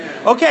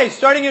Okay,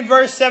 starting in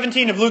verse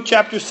 17 of Luke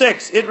chapter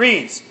 6, it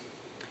reads,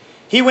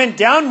 "He went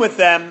down with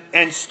them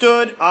and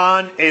stood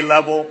on a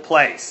level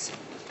place."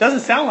 Doesn't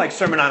sound like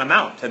Sermon on a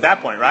Mount at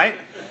that point, right?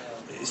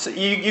 So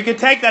you could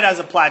take that as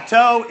a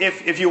plateau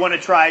if you want to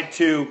try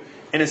to,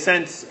 in a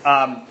sense,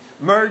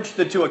 merge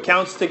the two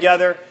accounts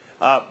together.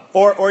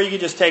 Or you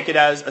could just take it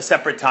as a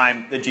separate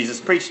time that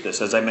Jesus preached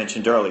this, as I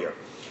mentioned earlier.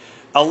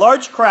 A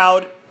large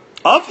crowd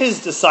of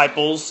his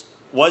disciples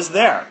was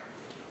there,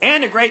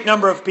 and a great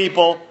number of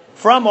people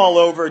from all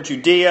over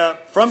Judea,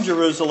 from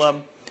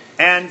Jerusalem,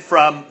 and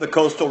from the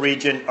coastal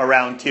region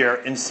around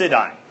Tyre and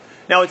Sidon.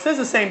 Now, it says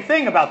the same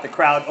thing about the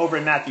crowd over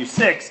in Matthew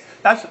 6.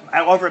 That's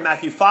over in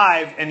Matthew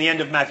 5 and the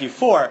end of Matthew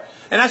 4.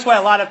 And that's why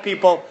a lot of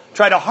people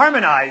try to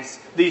harmonize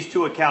these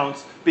two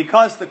accounts,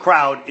 because the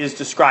crowd is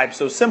described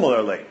so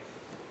similarly.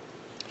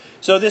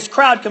 So this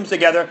crowd comes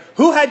together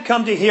who had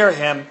come to hear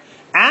him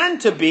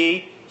and to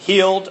be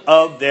healed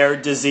of their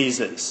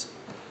diseases.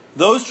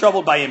 Those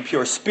troubled by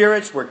impure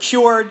spirits were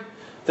cured.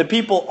 The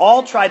people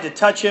all tried to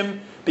touch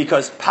him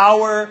because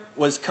power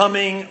was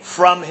coming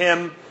from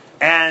him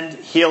and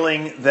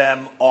healing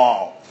them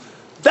all.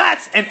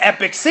 That's an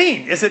epic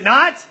scene, is it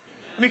not?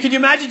 I mean, can you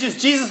imagine just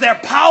Jesus there,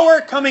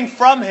 power coming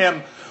from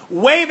him,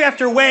 wave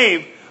after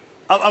wave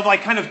of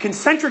like kind of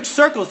concentric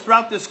circles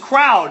throughout this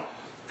crowd,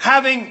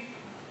 having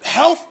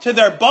health to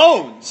their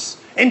bones,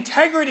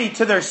 integrity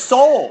to their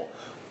soul,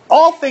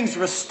 all things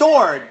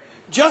restored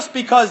just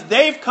because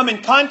they've come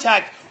in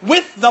contact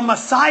with the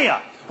Messiah,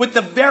 with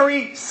the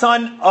very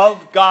Son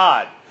of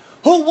God.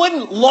 Who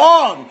wouldn't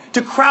long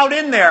to crowd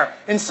in there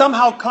and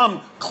somehow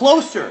come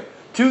closer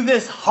to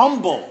this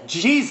humble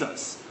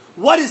Jesus?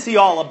 What is he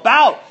all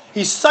about?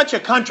 He's such a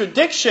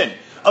contradiction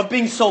of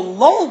being so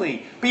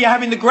lowly, but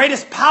having the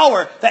greatest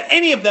power that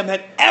any of them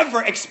had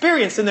ever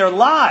experienced in their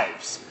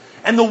lives.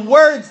 And the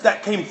words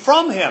that came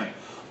from him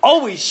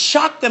always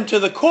shocked them to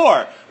the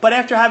core, but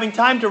after having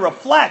time to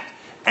reflect,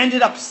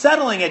 ended up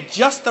settling at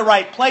just the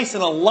right place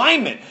in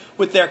alignment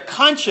with their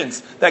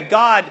conscience that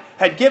God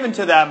had given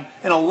to them,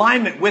 in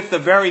alignment with the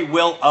very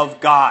will of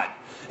God.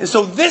 And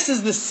so this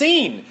is the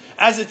scene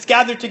as it's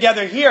gathered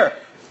together here.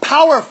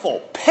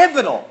 Powerful,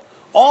 pivotal,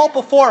 all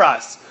before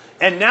us.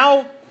 And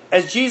now,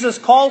 as Jesus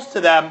calls to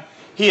them,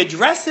 he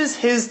addresses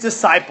his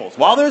disciples.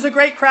 While there's a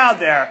great crowd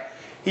there,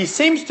 he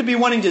seems to be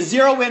wanting to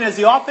zero in, as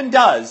he often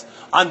does,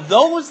 on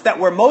those that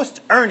were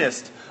most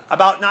earnest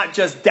about not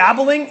just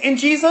dabbling in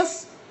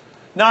Jesus,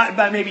 not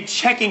about maybe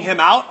checking him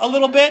out a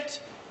little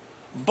bit,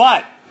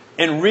 but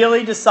in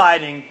really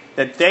deciding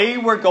that they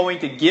were going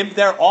to give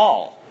their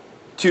all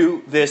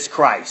to this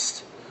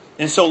Christ.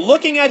 And so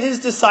looking at his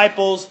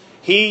disciples,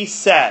 he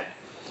said,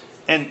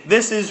 and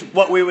this is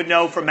what we would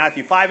know from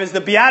Matthew 5 as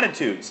the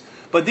Beatitudes.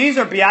 But these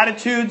are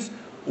Beatitudes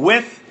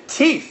with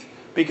teeth,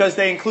 because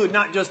they include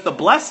not just the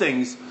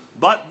blessings,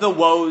 but the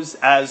woes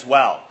as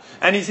well.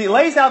 And as he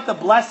lays out the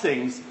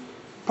blessings,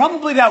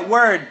 probably that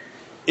word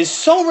is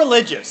so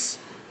religious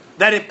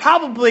that it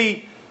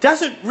probably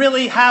doesn't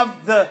really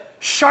have the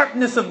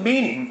sharpness of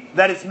meaning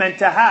that it's meant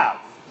to have.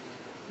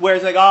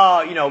 Whereas like,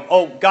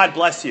 oh, God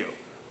bless you.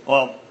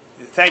 Well,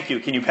 thank you.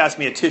 Can you pass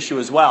me a tissue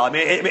as well? I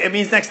mean, it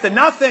means next to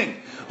nothing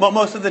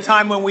most of the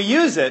time when we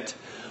use it.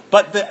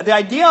 But the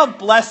idea of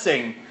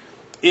blessing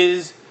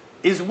is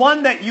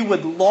one that you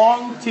would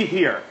long to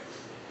hear.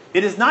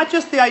 It is not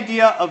just the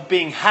idea of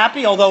being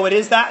happy, although it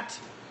is that.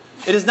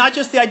 It is not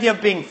just the idea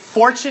of being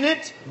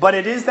fortunate, but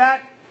it is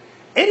that.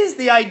 It is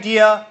the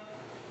idea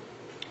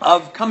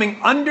of coming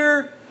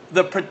under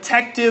the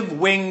protective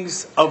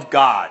wings of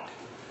God.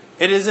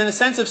 It is in a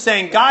sense of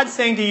saying, God's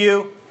saying to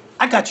you,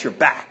 I got your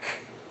back.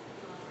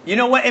 You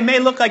know what? It may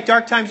look like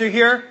dark times are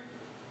here,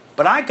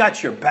 but I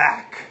got your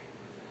back.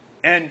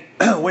 And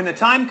when the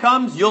time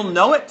comes, you'll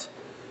know it.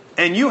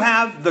 And you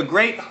have the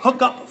great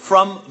hookup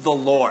from the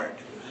Lord.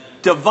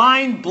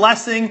 Divine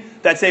blessing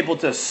that's able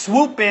to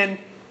swoop in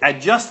at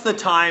just the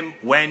time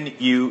when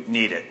you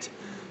need it.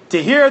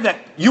 To hear that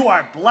you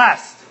are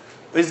blessed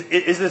is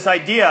this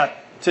idea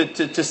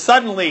to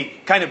suddenly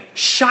kind of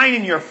shine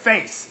in your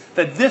face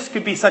that this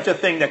could be such a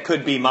thing that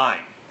could be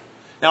mine.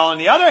 Now, on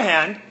the other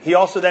hand, he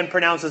also then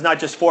pronounces not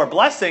just 4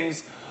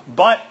 blessings,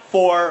 but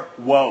 4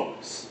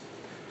 woes.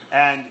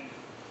 And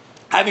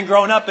having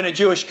grown up in a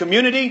Jewish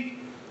community,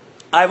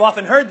 I've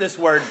often heard this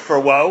word for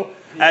woe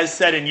as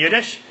said in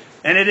Yiddish,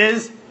 and it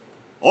is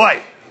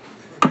oi.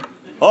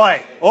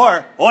 Oi,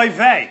 or oi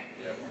vey.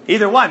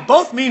 Either one.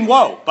 Both mean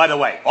woe, by the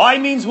way. Oi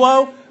means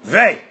woe,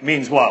 vey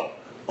means woe.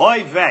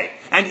 Oi vey.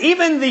 And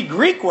even the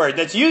Greek word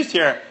that's used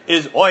here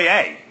is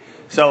oie.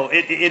 So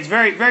it's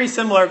very, very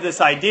similar to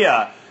this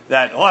idea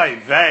that oi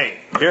vey,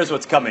 here's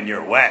what's coming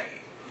your way.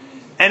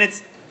 And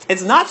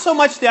it's not so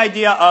much the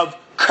idea of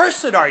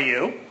cursed are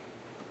you,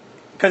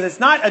 because it's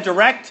not a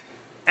direct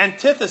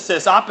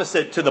antithesis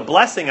opposite to the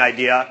blessing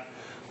idea,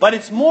 but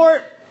it's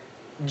more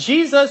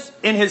Jesus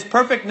in his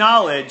perfect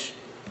knowledge,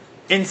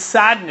 in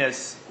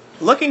sadness,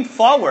 looking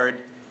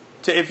forward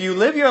to, if you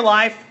live your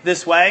life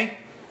this way,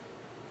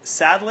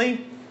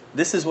 sadly,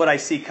 this is what I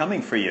see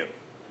coming for you.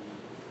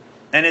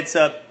 And it's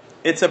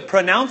a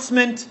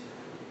pronouncement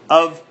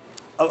of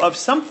of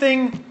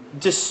something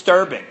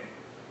disturbing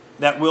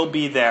that will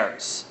be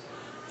theirs.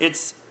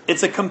 It's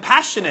a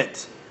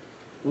compassionate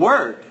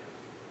word,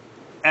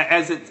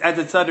 as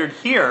it's uttered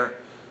here,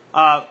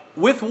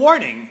 with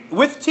warning,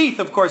 with teeth,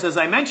 of course, as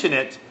I mention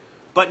it,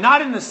 but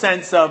not in the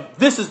sense of,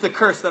 this is the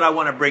curse that I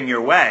want to bring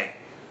your way,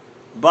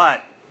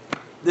 but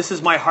this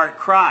is my heart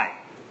cry.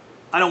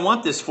 I don't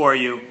want this for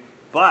you,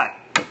 but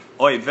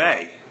oy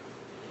vey,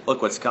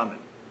 look what's coming.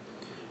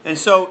 And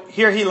so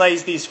here he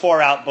lays these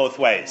four out both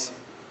ways.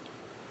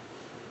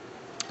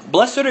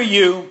 Blessed are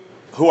you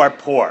who are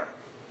poor,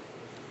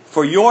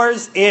 for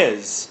yours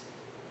is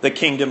the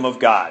kingdom of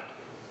God.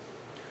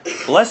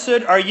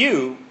 Blessed are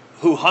you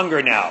who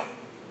hunger now,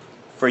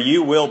 for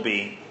you will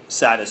be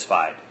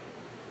satisfied.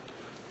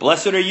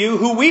 Blessed are you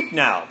who weep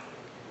now,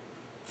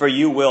 for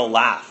you will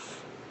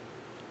laugh.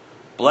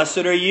 Blessed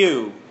are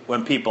you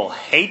when people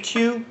hate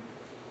you,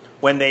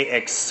 when they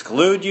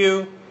exclude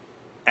you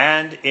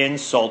and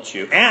insult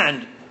you,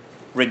 and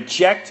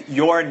reject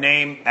your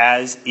name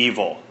as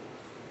evil,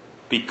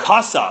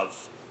 because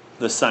of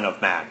the Son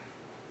of Man.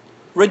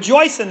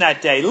 Rejoice in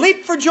that day,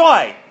 leap for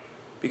joy,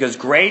 because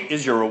great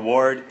is your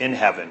reward in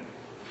heaven.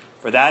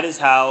 For that is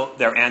how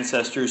their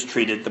ancestors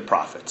treated the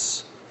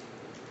prophets.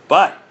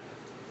 But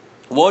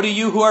woe to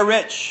you who are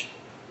rich,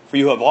 for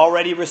you have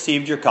already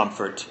received your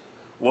comfort.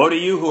 Woe to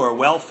you who are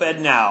well fed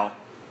now,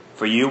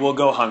 for you will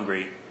go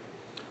hungry.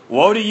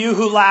 Woe to you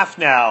who laugh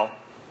now,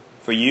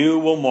 for you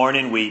will mourn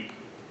and weep.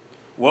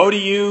 Woe to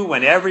you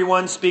when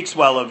everyone speaks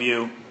well of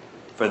you,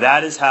 for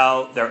that is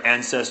how their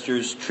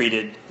ancestors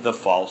treated the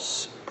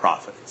false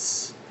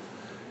prophets.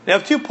 Now, I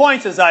have 2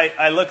 points as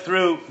I look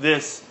through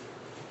this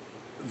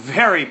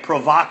very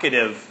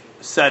provocative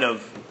set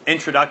of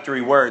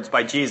introductory words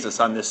by Jesus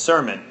on this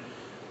sermon.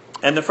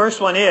 And the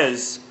first one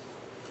is,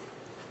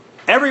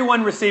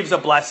 everyone receives a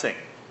blessing.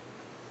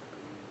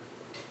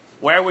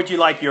 Where would you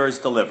like yours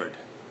delivered?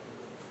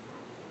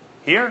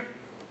 Here?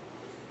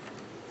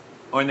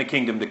 Or in the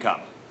kingdom to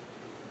come?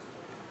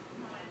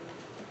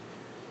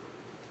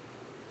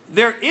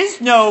 There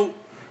is no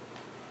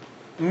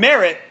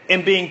merit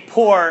in being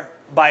poor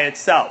by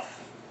itself.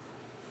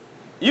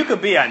 You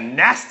could be a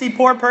nasty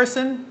poor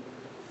person,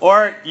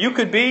 or you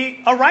could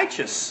be a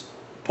righteous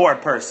poor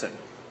person.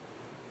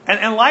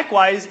 And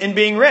likewise in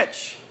being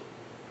rich.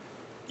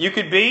 You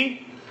could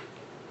be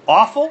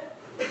awful.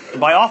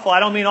 By awful, I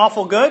don't mean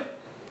awful good.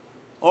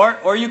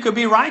 Or you could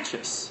be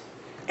righteous.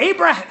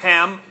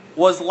 Abraham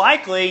was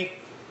likely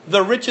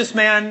the richest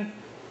man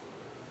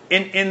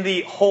in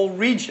the whole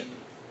region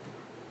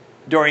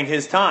during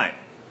his time,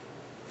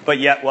 but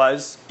yet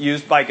was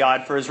used by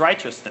God for his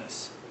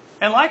righteousness.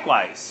 And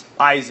likewise,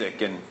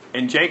 Isaac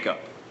and Jacob.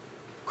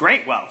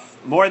 Great wealth,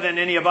 more than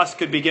any of us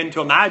could begin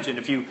to imagine.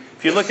 If you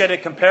look at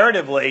it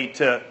comparatively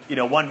to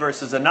one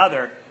versus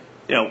another,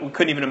 we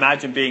couldn't even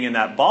imagine being in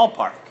that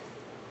ballpark.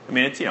 I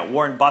mean, it's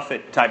Warren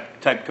Buffett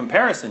type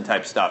comparison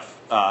type stuff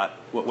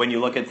when you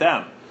look at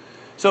them.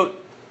 So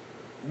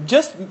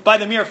just by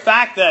the mere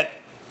fact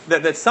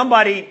that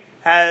somebody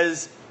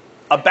has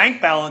a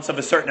bank balance of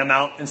a certain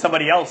amount and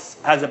somebody else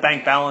has a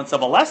bank balance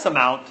of a less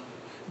amount,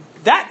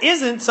 that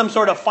isn't some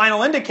sort of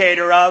final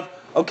indicator of,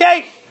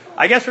 okay,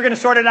 I guess we're going to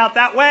sort it out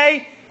that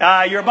way.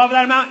 You're above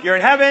that amount, you're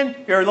in heaven.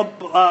 You're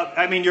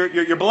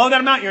below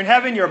that amount, you're in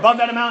heaven. You're above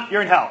that amount,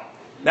 you're in hell.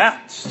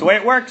 That's the way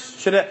it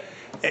works.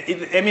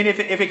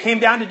 If it came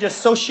down to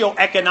just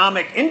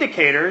socioeconomic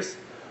indicators,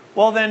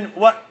 well then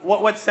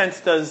what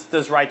sense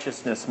does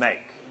righteousness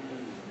make?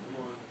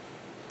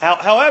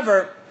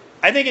 However,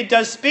 I think it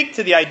does speak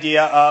to the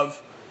idea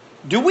of,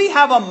 do we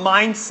have a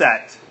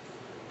mindset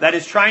that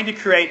is trying to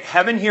create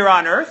heaven here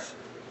on earth?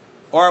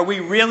 Or are we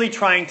really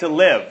trying to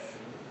live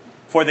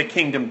for the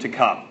kingdom to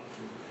come?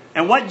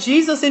 And what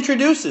Jesus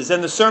introduces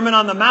in the Sermon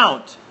on the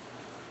Mount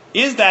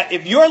is that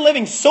if you're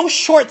living so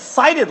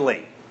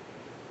short-sightedly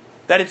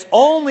that it's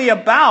only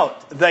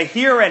about the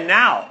here and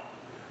now,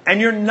 and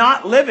you're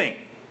not living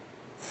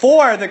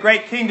for the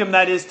great kingdom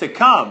that is to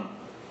come,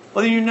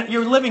 well,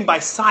 you're living by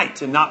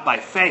sight and not by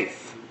faith.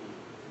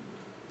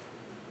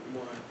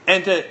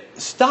 And to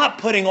stop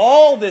putting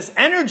all this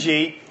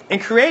energy in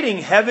creating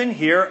heaven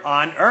here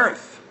on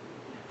earth.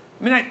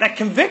 I mean, that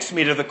convicts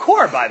me to the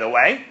core, by the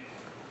way,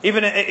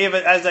 even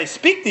as I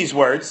speak these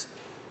words,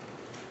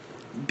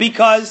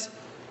 because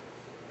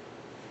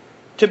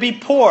to be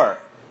poor,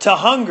 to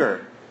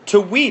hunger, to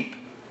weep,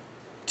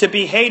 to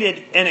be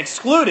hated and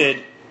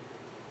excluded,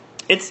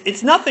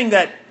 it's nothing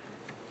that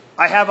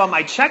I have on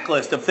my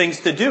checklist of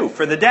things to do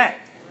for the day.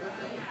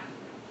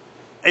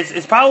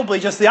 It's probably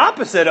just the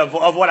opposite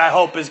of what I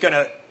hope is going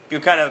to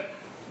kind of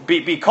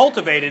be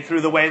cultivated through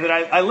the way that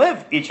I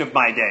live each of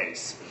my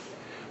days.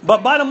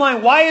 But bottom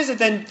line, why is it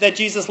then that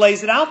Jesus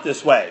lays it out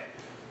this way?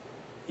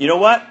 You know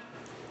what?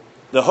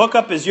 The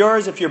hookup is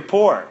yours if you're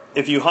poor,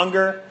 if you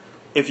hunger,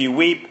 if you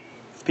weep,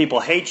 if people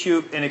hate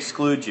you and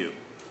exclude you.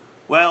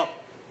 Well,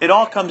 it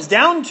all comes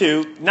down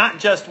to not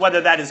just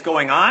whether that is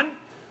going on,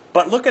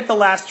 but look at the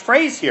last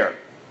phrase here.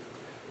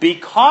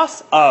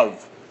 Because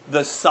of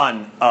the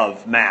Son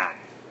of Man.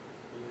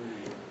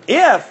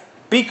 If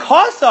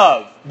because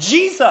of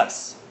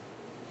Jesus,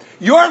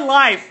 your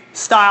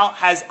lifestyle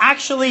has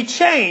actually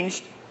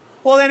changed,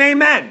 well then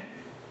amen.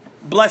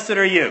 Blessed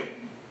are you.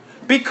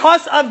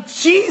 Because of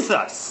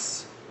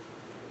Jesus,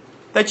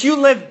 that you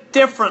live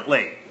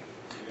differently.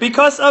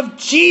 Because of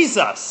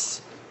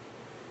Jesus,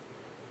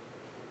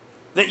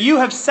 that you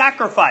have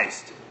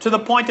sacrificed to the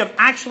point of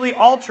actually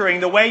altering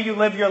the way you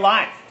live your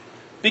life.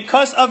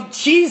 Because of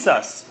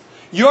Jesus,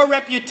 your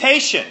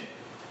reputation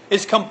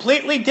is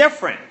completely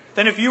different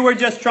than if you were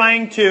just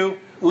trying to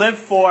live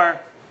for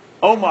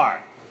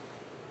Omar,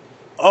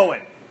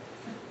 Owen,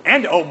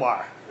 and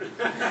Omar,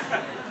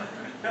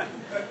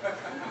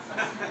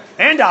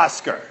 and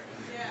Oscar,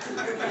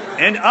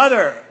 and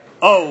other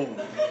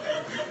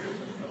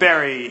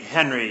Barry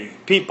Henry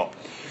people.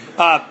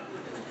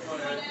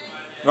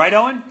 Right,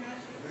 Owen?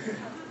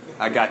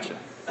 I got you.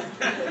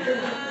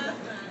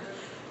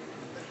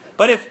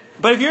 But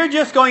if you're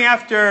just going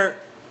after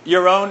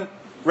your own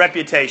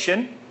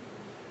reputation,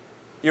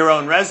 your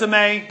own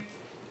resume,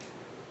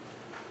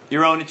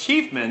 your own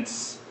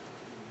achievements,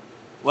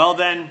 well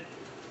then,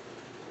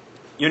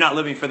 you're not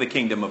living for the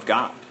kingdom of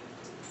God.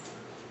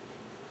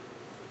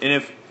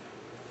 And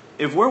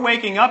if we're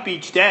waking up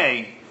each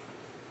day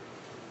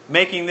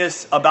making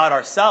this about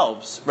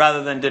ourselves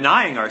rather than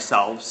denying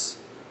ourselves,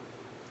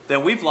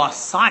 then we've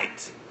lost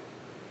sight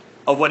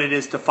of what it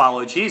is to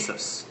follow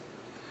Jesus.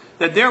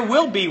 That there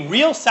will be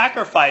real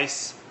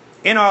sacrifice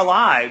in our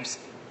lives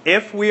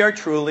if we are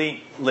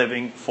truly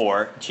living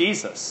for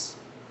Jesus.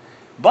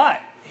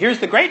 But here's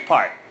the great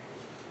part.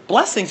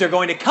 Blessings are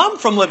going to come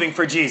from living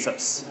for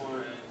Jesus.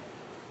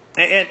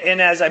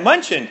 And as I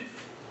mentioned,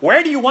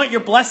 where do you want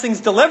your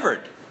blessings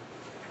delivered?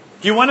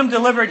 Do you want them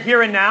delivered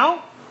here and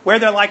now, where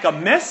they're like a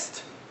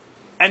mist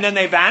and then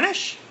they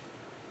vanish?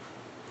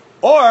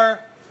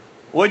 Or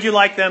would you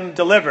like them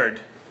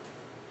delivered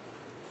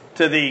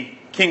to the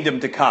kingdom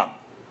to come?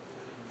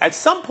 At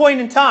some point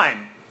in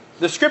time,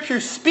 the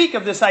scriptures speak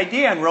of this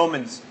idea in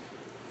Romans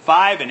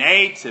 5 and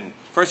 8 and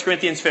 1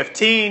 Corinthians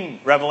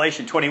 15,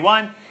 Revelation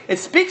 21. It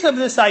speaks of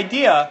this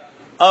idea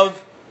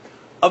of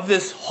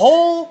this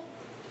whole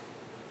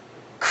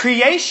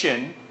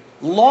creation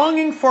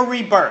longing for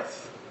rebirth.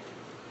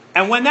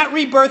 And when that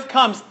rebirth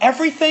comes,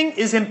 everything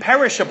is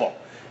imperishable.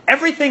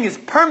 Everything is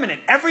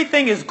permanent.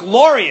 Everything is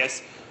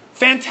glorious.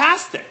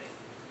 Fantastic.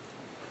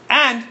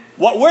 And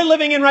what we're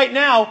living in right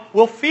now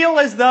will feel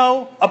as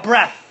though a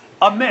breath,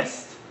 a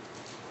mist,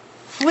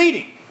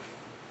 fleeting,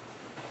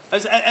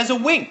 as a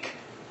wink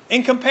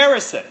in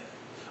comparison.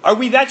 Are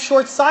we that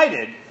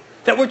short-sighted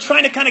that we're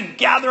trying to kind of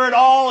gather it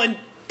all and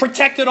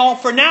protect it all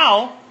for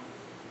now,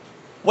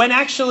 when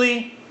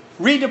actually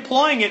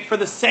redeploying it for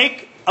the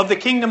sake of the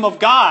kingdom of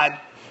God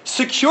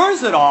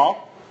secures it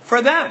all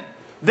for them?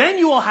 Then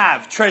you will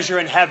have treasure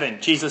in heaven,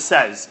 Jesus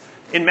says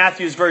in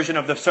Matthew's version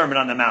of the Sermon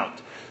on the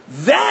Mount.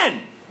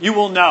 Then you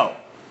will know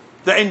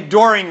the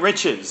enduring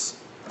riches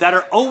that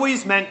are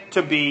always meant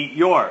to be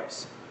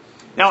yours.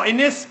 Now in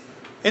this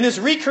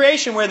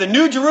recreation where the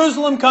new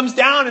Jerusalem comes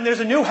down and there's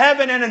a new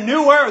heaven and a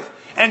new earth,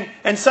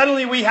 and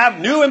suddenly we have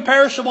new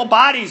imperishable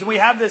bodies, and we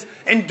have this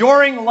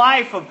enduring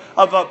life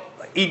of a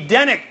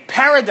Edenic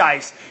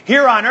paradise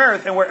here on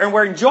earth, and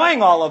we're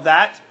enjoying all of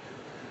that.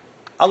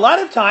 A lot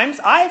of times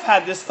I've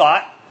had this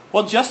thought,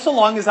 well, just so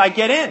long as I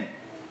get in,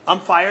 I'm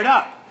fired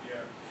up.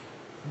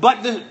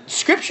 But the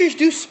scriptures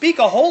do speak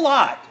a whole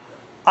lot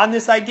on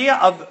this idea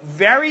of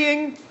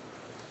varying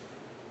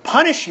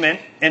punishment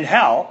in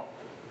hell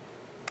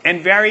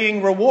and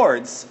varying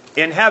rewards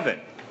in heaven.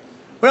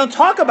 We don't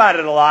talk about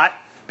it a lot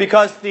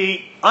because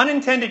the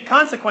unintended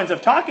consequence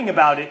of talking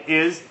about it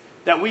is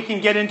that we can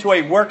get into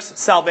a works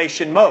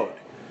salvation mode.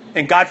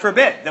 And God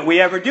forbid that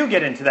we ever do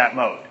get into that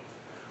mode.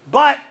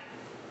 But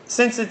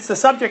since it's the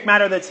subject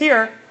matter that's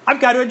here, I've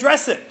got to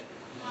address it.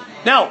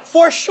 Now,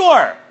 for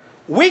sure,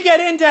 we get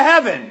into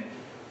heaven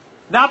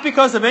not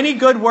because of any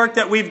good work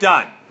that we've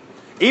done.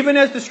 Even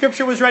as the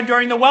scripture was read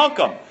during the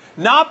welcome.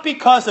 Not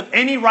because of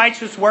any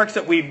righteous works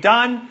that we've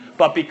done,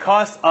 but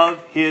because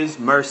of His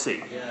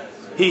mercy.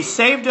 He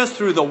saved us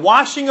through the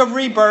washing of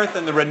rebirth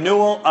and the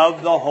renewal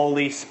of the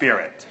Holy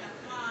Spirit.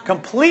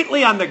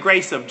 Completely on the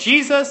grace of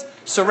Jesus,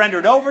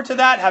 surrendered over to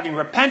that, having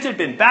repented,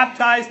 been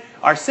baptized,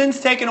 our sins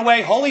taken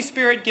away, Holy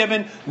Spirit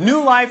given,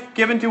 new life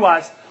given to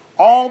us,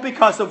 all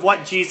because of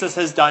what Jesus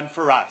has done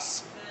for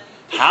us.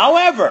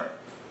 However,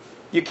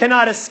 you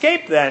cannot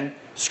escape then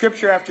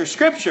scripture after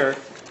scripture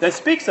that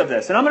speaks of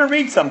this. And I'm going to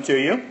read some to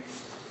you. You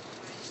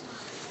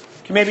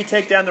can maybe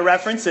take down the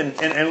reference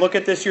and look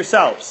at this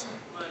yourselves.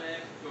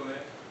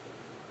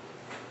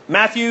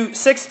 Matthew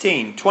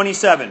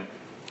 16:27.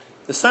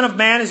 The Son of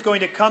Man is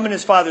going to come in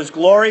His Father's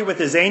glory with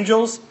His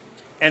angels,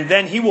 and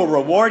then He will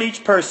reward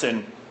each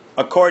person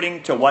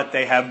according to what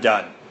they have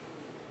done.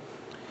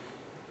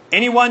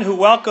 Anyone who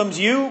welcomes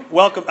you,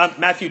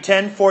 Matthew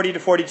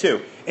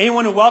 10:40-42.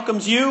 Anyone who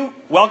welcomes you,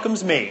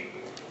 welcomes me.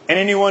 And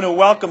anyone who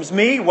welcomes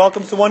me,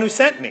 welcomes the one who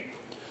sent me.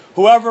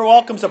 Whoever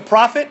welcomes a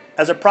prophet,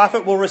 as a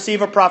prophet will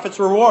receive a prophet's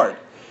reward.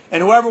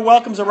 And whoever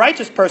welcomes a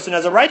righteous person,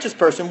 as a righteous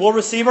person, will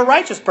receive a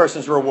righteous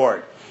person's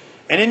reward.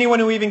 And anyone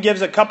who even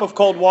gives a cup of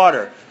cold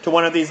water to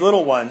one of these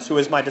little ones who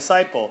is my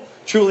disciple,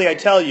 truly I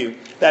tell you,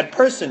 that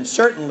person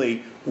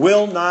certainly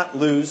will not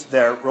lose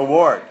their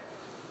reward.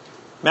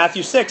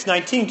 Matthew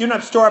 6:19, do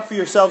not store up for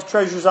yourselves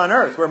treasures on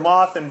earth, where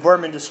moth and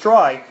vermin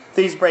destroy,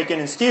 thieves break in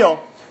and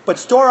steal, but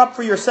store up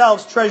for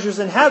yourselves treasures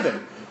in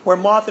heaven, where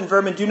moth and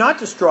vermin do not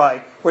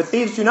destroy, where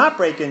thieves do not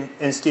break in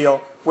and steal.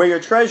 Where your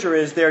treasure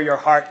is, there your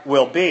heart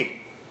will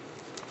be.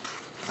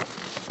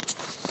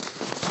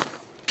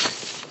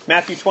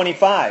 Matthew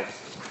 25,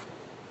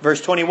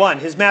 verse 21.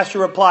 His master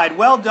replied,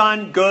 well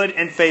done, good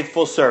and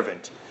faithful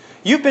servant.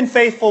 You've been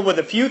faithful with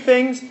a few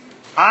things.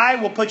 I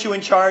will put you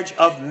in charge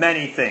of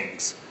many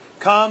things.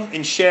 Come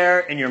and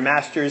share in your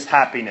master's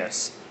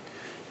happiness.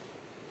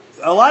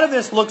 A lot of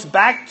this looks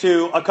back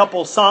to a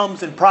couple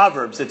Psalms and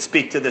Proverbs that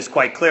speak to this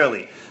quite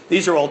clearly.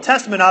 These are Old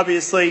Testament,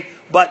 obviously,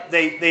 but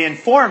they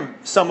inform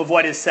some of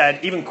what is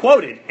said, even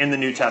quoted in the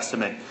New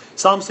Testament.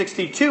 Psalm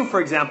 62,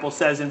 for example,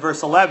 says in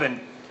verse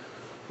 11,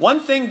 one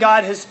thing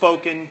God has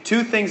spoken,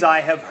 two things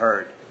I have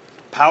heard.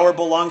 Power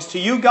belongs to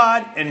you,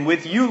 God, and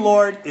with you,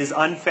 Lord, is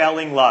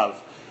unfailing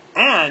love.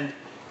 And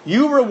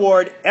you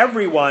reward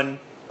everyone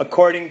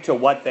according to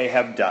what they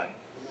have done.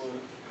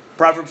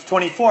 Proverbs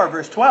 24,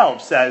 verse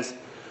 12 says,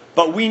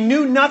 but we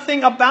knew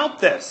nothing about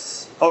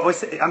this.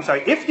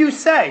 If you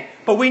say,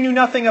 but we knew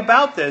nothing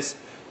about this,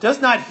 does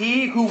not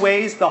he who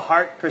weighs the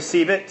heart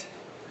perceive it?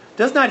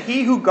 Does not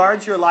he who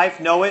guards your life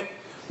know it?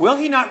 Will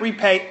he not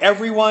repay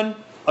everyone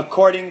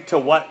according to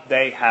what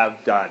they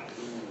have done?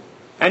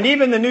 And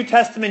even the New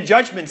Testament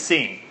judgment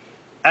scene,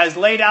 as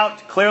laid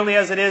out clearly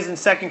as it is in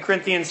 2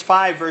 Corinthians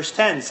 5, verse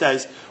 10,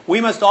 says,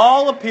 we must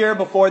all appear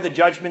before the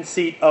judgment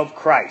seat of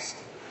Christ,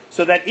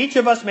 so that each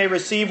of us may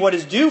receive what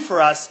is due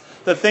for us,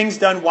 the things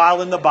done while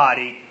in the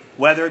body,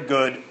 whether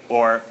good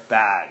or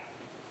bad.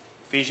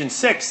 Ephesians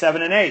 6,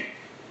 7 and 8.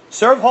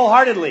 Serve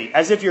wholeheartedly,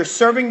 as if you're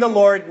serving the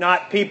Lord,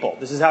 not people.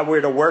 This is how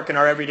we're to work in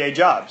our everyday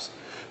jobs.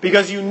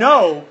 Because you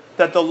know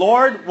that the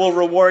Lord will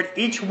reward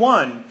each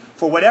one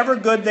for whatever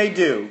good they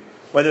do,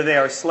 whether they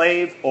are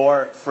slave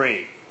or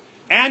free.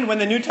 And when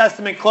the New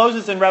Testament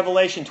closes in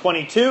Revelation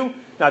 22,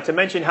 not to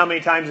mention how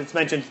many times it's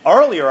mentioned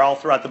earlier all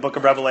throughout the book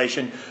of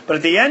Revelation, but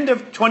at the end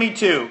of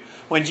 22,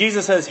 when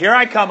Jesus says, here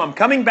I come, I'm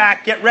coming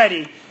back, get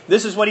ready,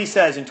 this is what he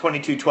says in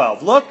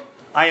 22:12. Look,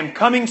 I am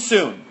coming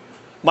soon.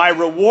 My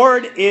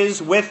reward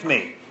is with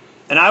me,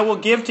 and I will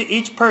give to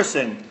each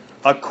person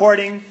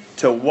according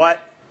to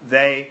what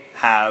they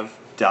have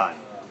done.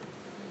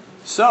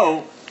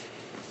 So,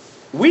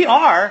 we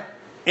are,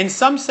 in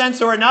some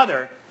sense or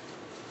another,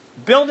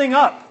 building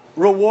up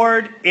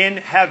reward in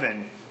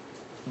heaven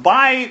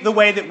by the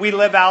way that we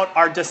live out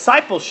our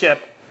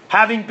discipleship,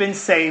 having been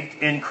saved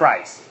in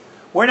Christ.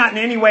 We're not in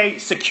any way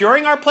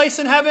securing our place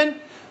in heaven.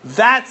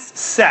 That's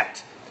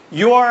set.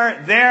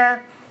 You're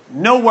there,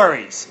 no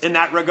worries in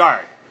that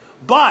regard.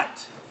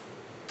 But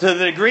to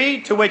the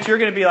degree to which you're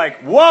going to be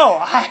like, whoa,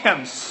 I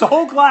am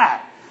so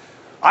glad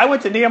I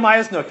went to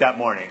Nehemiah's Nook that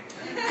morning,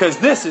 because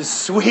this is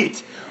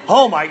sweet.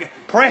 Oh my God,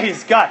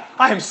 praise God.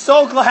 I am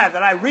so glad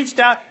that I reached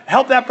out,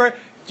 helped that person.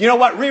 You know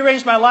what?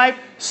 Rearranged my life,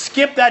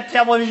 skipped that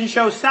television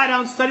show, sat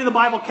down, studied the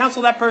Bible,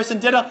 counseled that person,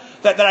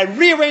 that I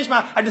rearranged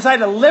I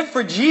decided to live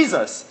for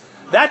Jesus.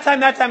 That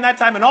time,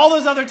 and all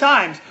those other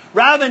times,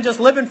 rather than just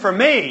living for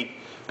me,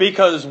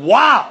 because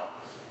wow,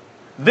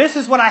 this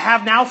is what I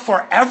have now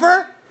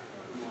forever?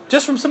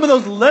 Just from some of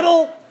those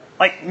little,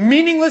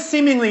 meaningless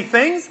seemingly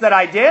things that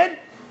I did?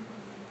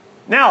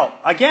 Now,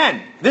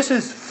 again, this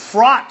is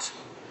fraught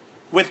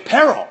with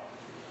peril,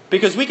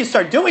 because we can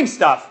start doing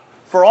stuff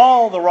for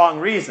all the wrong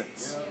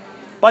reasons.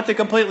 But to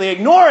completely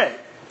ignore it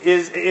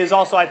is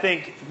also, I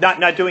think,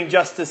 not doing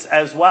justice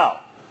as well.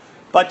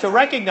 But to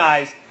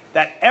recognize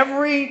that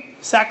every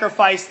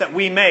sacrifice that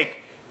we make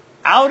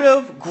out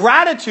of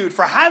gratitude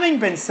for having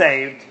been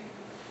saved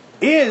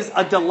is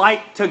a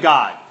delight to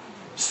God.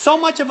 So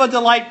much of a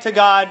delight to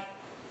God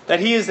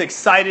that he is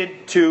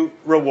excited to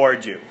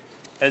reward you.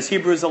 As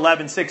Hebrews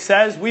 11:6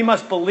 says, we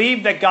must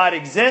believe that God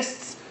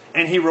exists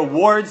and he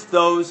rewards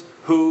those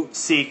who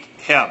seek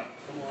him.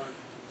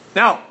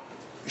 Now,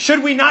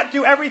 should we not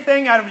do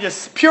everything out of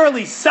just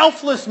purely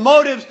selfless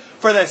motives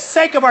for the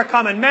sake of our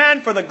common man,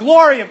 for the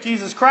glory of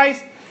Jesus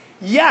Christ?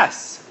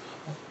 Yes.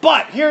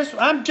 But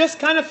I'm just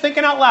kind of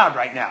thinking out loud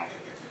right now.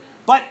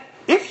 But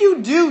if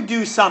you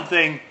do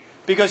something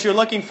because you're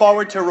looking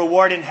forward to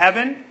reward in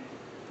heaven,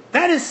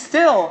 that is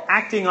still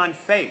acting on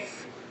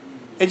faith.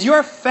 It's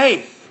your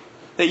faith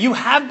that you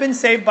have been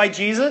saved by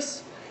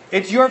Jesus.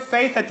 It's your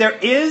faith that there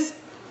is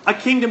a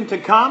kingdom to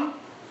come.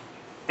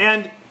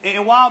 And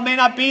while it may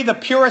not be the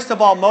purest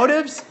of all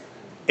motives,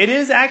 it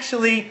is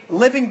actually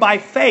living by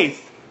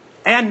faith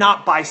and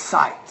not by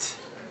sight.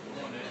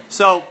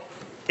 So,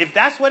 if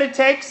that's what it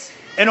takes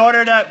in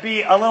order to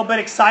be a little bit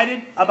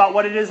excited about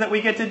what it is that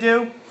we get to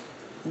do,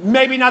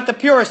 maybe not the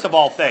purest of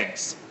all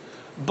things.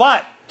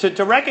 But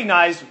to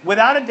recognize,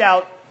 without a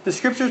doubt, the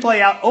Scriptures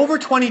lay out over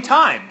 20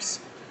 times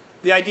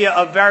the idea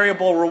of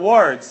variable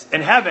rewards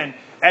in heaven,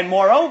 and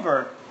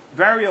moreover,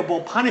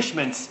 variable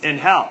punishments in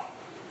hell.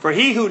 For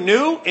he who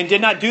knew and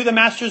did not do the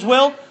master's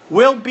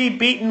will be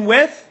beaten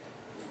with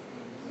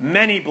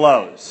many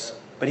blows.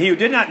 But he who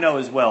did not know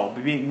his will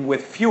be beaten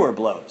with fewer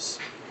blows.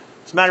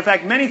 As a matter of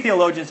fact, many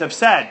theologians have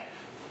said,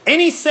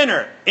 any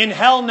sinner in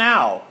hell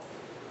now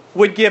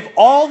would give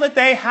all that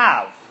they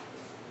have,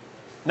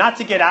 not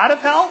to get out of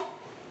hell,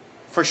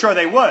 for sure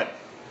they would.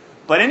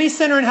 But any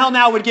sinner in hell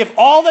now would give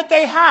all that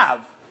they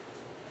have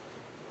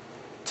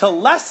to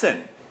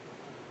lessen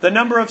the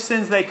number of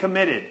sins they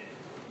committed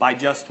by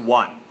just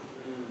one.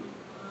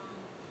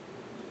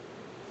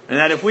 And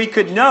that if we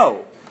could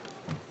know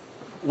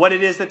what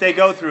it is that they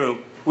go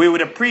through, we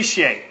would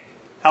appreciate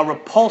how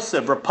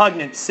repulsive,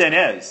 repugnant sin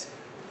is,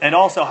 and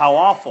also how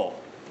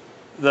awful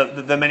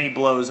the many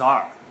blows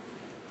are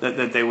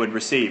that they would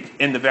receive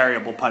in the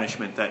variable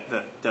punishment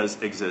that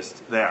does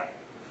exist there.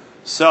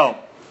 So,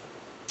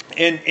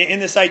 in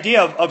this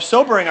idea of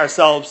sobering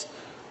ourselves,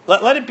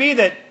 let it be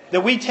that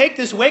we take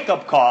this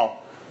wake-up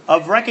call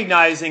of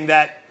recognizing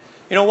that,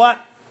 you know what,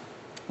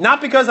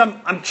 not because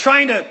I'm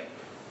trying to,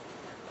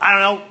 I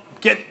don't know,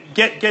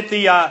 get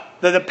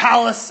the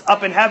palace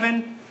up in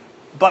heaven,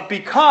 but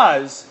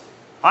because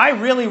I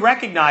really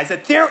recognize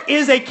that there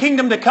is a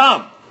kingdom to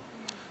come.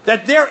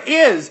 That there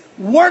is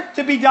work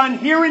to be done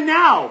here and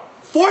now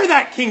for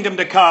that kingdom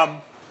to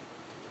come,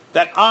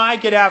 that I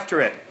get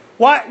after it.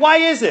 Why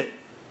is it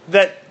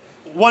that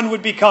one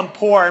would become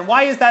poor, and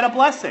why is that a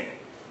blessing?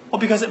 Well,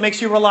 because it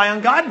makes you rely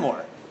on God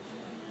more.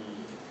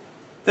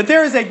 That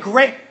there is a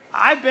great...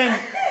 I've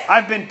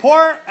been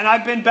poor and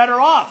I've been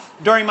better off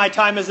during my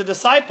time as a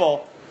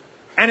disciple.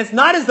 And it's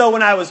not as though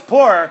when I was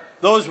poor,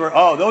 those were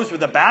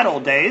the bad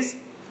old days.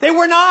 They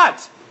were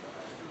not.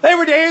 They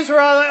were days where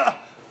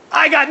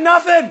I got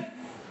nothing.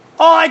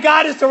 All I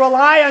got is to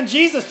rely on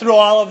Jesus through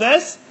all of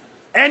this.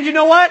 And you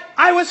know what?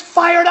 I was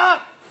fired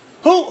up.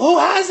 Who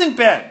hasn't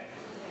been?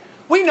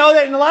 We know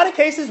that in a lot of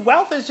cases,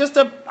 wealth is just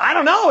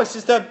it's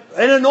just an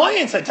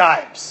annoyance at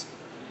times.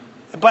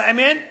 But I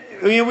mean,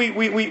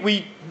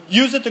 we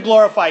use it to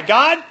glorify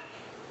God.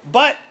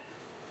 But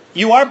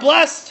you are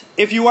blessed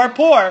if you are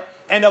poor.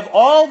 And of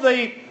all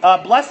the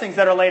blessings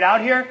that are laid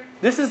out here,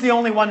 this is the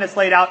only one that's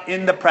laid out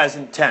in the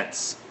present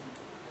tense.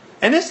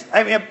 And this,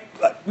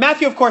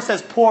 Matthew, of course,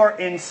 says poor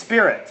in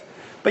spirit.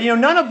 But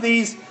none of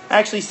these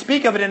actually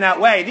speak of it in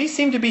that way. These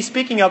seem to be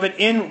speaking of it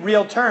in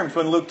real terms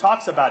when Luke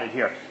talks about it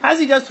here. As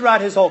he does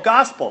throughout his whole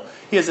gospel.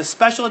 He has a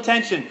special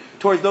attention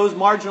towards those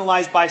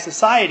marginalized by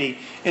society.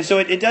 And so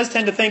it does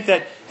tend to think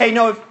that, hey,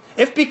 no,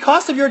 if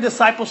because of your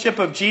discipleship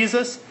of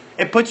Jesus,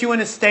 it puts you in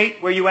a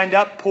state where you end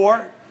up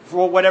poor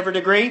for whatever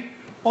degree,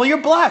 well,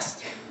 you're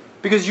blessed.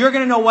 Because you're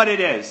going to know what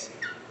it is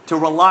to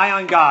rely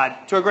on God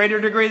to a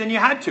greater degree than you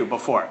had to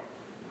before.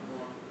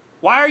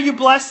 Why are you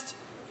blessed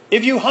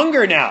if you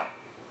hunger now?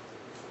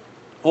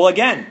 Well,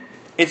 again,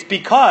 it's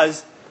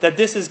because that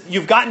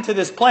you've gotten to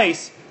this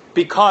place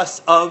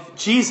because of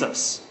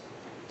Jesus.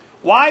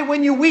 Why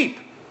when you weep?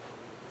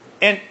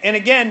 And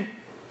again,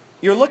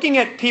 you're looking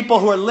at people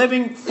who are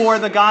living for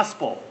the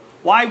gospel.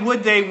 Why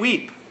would they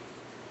weep?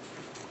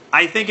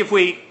 I think if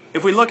we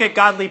look at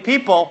godly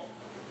people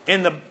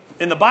in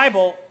the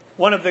Bible,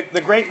 one of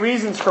the great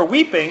reasons for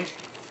weeping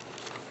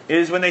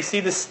is when they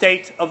see the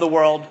state of the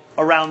world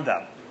around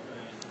them.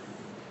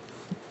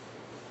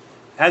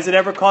 Has it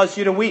ever caused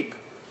you to weep?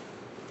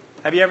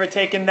 Have you ever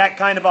taken that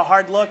kind of a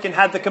hard look and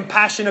had the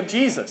compassion of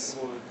Jesus?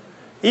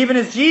 Even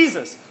as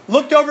Jesus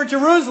looked over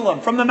Jerusalem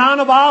from the Mount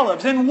of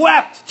Olives and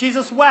wept.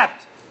 Jesus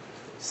wept,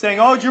 saying,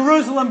 "Oh,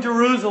 Jerusalem,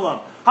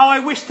 Jerusalem, how I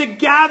wish to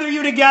gather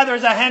you together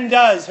as a hen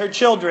does her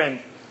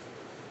children,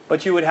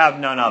 but you would have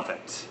none of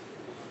it."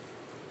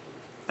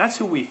 That's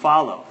who we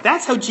follow.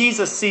 That's how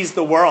Jesus sees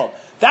the world.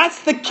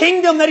 That's the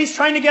kingdom that he's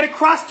trying to get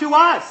across to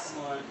us.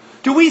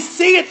 Do we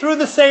see it through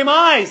the same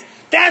eyes?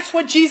 That's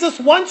what Jesus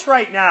wants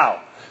right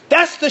now.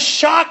 That's the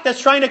shock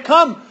that's trying to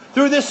come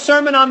through this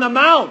Sermon on the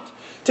Mount.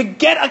 To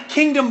get a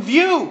kingdom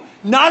view,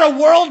 not a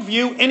world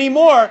view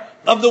anymore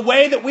of the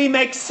way that we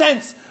make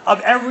sense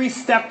of every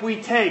step we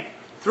take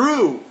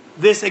through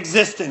this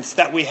existence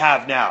that we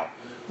have now.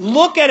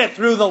 Look at it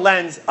through the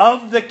lens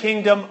of the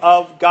kingdom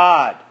of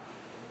God.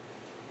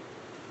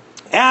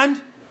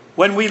 And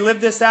when we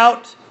live this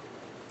out,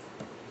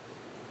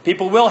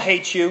 people will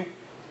hate you.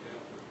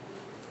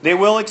 They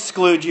will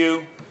exclude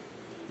you.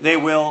 They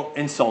will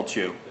insult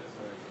you.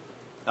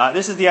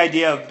 This is the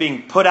idea of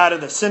being put out of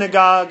the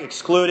synagogue,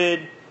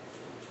 excluded,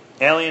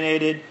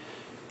 alienated,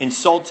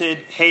 insulted,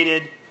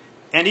 hated,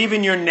 and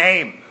even your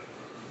name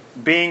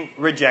being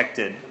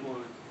rejected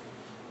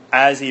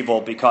as evil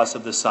because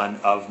of the Son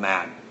of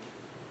Man.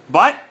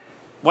 But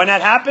when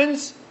that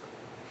happens,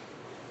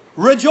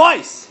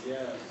 rejoice.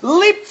 Yes.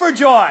 Leap for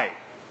joy.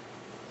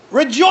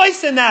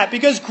 Rejoice in that,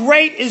 because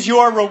great is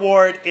your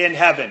reward in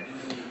heaven.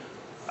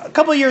 A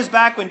couple of years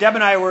back, when Deb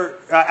and I were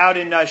out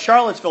in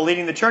Charlottesville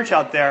leading the church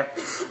out there,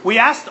 we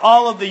asked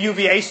all of the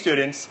UVA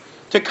students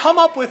to come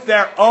up with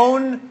their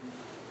own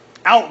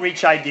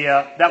outreach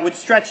idea that would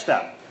stretch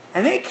them.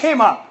 And they came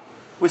up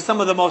with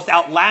some of the most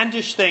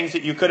outlandish things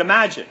that you could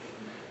imagine.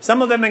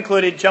 Some of them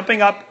included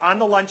jumping up on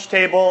the lunch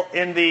table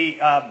in the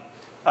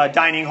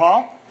dining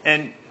hall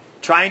and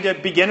trying to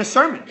begin a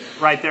sermon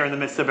right there in the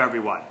midst of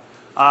everyone.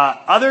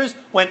 Others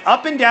went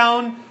up and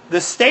down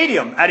the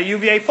stadium at a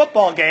UVA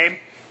football game,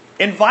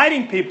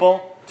 inviting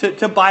people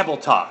to Bible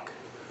talk.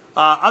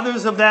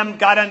 Others of them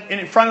got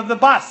in front of the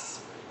bus.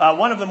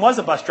 One of them was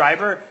a bus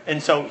driver,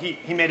 and so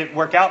he made it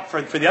work out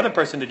for the other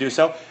person to do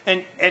so.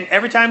 And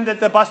every time that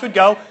the bus would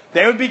go,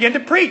 they would begin to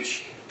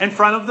preach in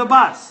front of the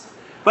bus.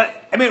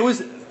 But, I mean, it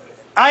was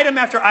item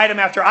after item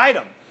after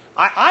item.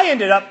 I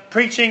ended up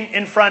preaching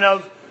in front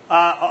of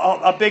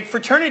a big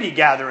fraternity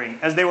gathering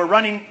as they were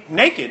running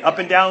naked up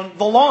and down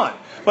the lawn.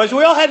 But so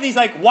we all had these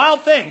like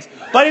wild things.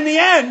 But in the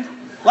end,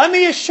 let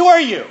me assure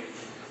you,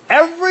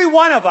 every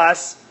one of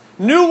us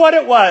knew what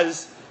it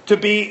was to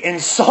be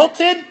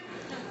insulted,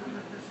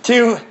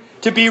 to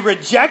be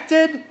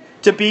rejected,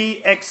 to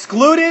be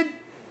excluded,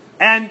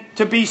 and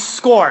to be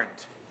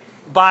scorned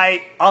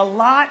by a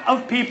lot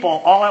of people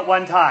all at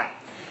one time.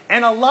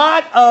 And a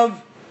lot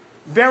of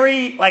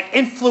very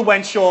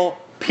influential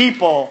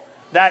people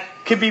that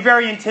could be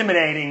very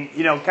intimidating,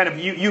 kind of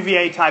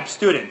UVA type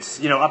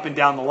students, up and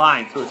down the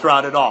line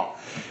throughout it all.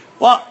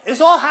 Well,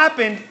 this all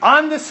happened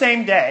on the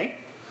same day,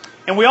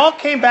 and we all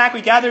came back,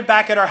 we gathered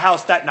back at our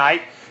house that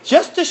night,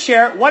 just to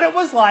share what it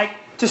was like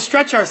to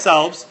stretch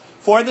ourselves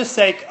for the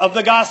sake of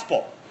the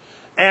gospel.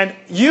 And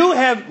you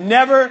have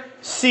never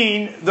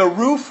seen the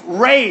roof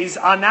raise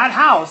on that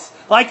house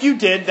like you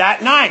did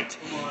that night.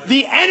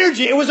 The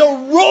energy, it was a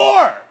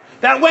roar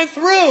that went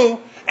through,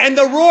 and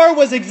the roar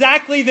was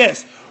exactly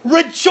this.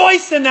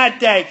 Rejoice in that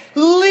day.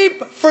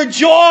 Leap for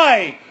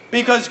joy,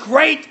 because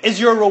great is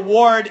your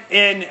reward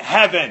in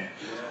heaven.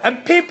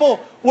 And people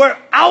were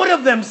out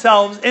of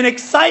themselves in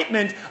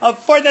excitement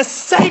for the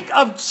sake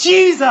of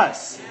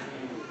Jesus.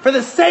 For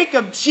the sake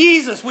of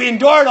Jesus, we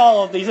endured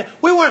all of these.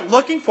 We weren't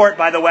looking for it,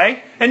 by the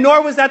way, and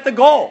nor was that the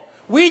goal.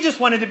 We just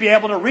wanted to be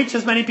able to reach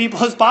as many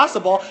people as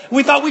possible.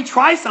 We thought we'd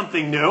try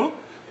something new.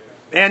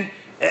 And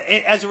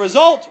as a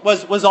result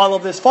was all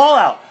of this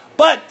fallout.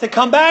 But to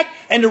come back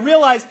and to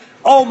realize,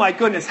 oh my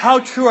goodness, how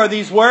true are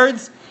these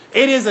words?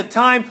 It is a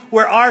time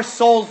where our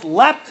souls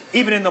leapt,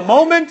 even in the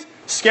moment,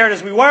 scared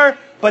as we were,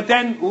 but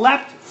then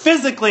leapt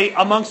physically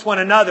amongst one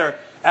another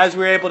as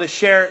we were able to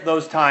share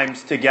those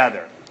times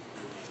together.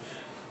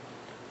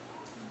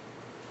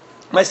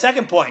 My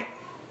second point.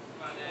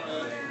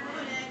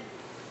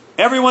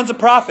 Everyone's a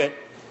prophet.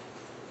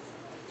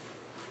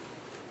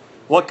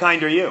 What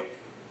kind are you?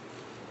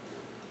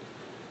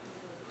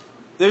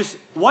 There's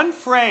one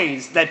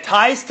phrase that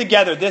ties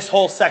together this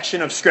whole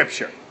section of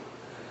Scripture.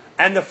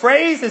 And the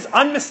phrase is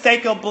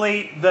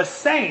unmistakably the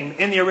same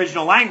in the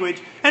original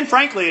language, and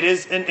frankly it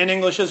is in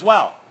English as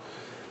well.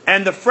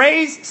 And the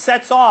phrase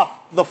sets off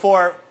the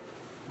 4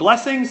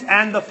 blessings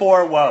and the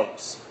 4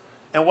 woes.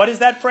 And what is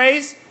that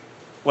phrase?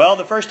 Well,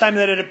 the first time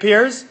that it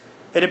appears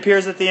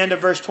at the end of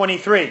verse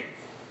 23.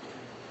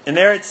 And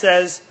there it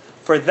says,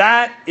 "For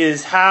that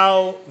is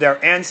how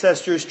their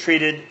ancestors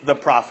treated the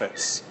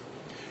prophets."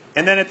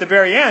 And then at the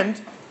very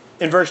end,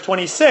 in verse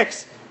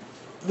 26,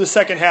 the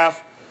second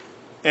half,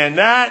 "And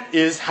that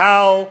is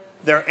how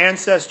their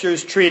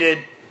ancestors treated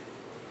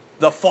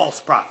the false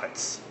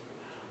prophets."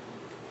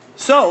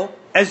 So,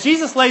 as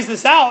Jesus lays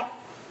this out,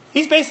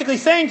 he's basically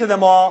saying to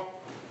them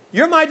all,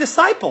 you're my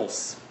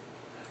disciples.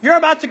 You're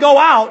about to go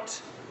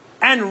out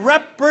and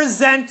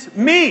represent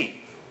me.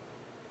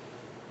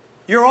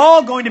 You're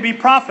all going to be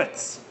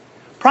prophets.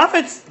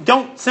 Prophets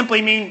don't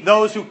simply mean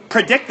those who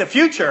predict the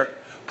future.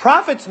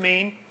 Prophets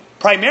mean,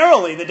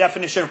 primarily the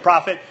definition of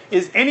prophet,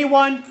 is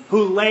anyone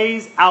who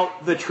lays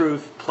out the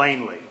truth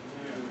plainly.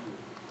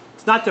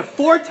 It's not to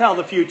foretell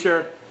the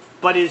future,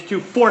 but is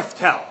to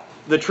forthtell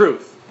the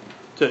truth,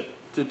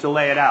 to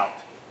lay it out.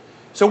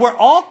 So we're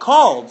all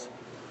called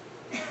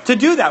to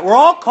do that. We're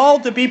all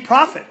called to be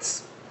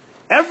prophets.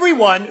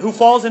 Everyone who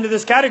falls into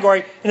this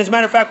category, and as a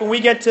matter of fact, when we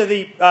get to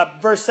the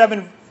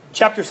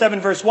chapter 7,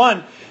 verse 1,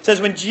 it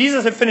says, when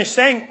Jesus had finished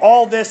saying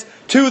all this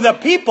to the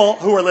people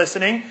who were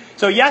listening,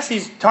 so yes,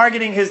 he's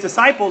targeting his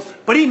disciples,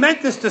 but he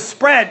meant this to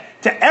spread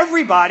to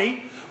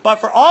everybody. But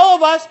for all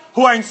of us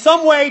who are in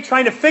some way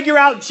trying to figure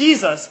out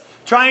Jesus,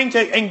 trying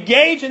to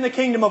engage in the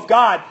kingdom of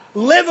God,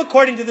 live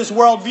according to this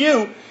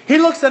worldview, he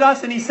looks at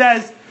us and he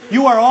says,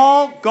 you are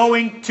all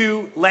going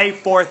to lay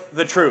forth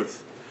the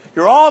truth.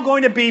 You're all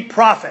going to be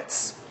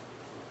prophets.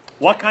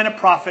 What kind of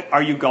prophet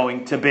are you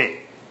going to be?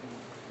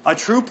 A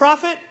true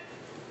prophet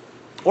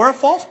or a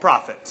false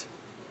prophet?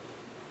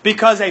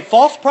 Because a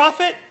false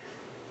prophet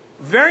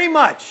very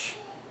much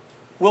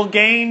will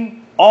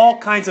gain all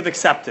kinds of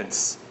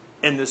acceptance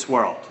in this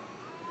world.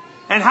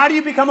 And how do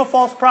you become a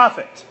false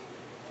prophet?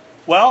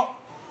 Well,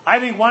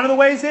 I think one of the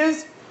ways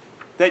is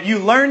that you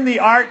learn the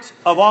art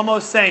of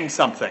almost saying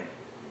something.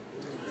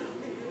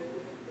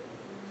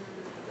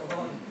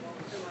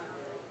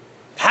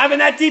 Having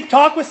that deep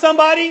talk with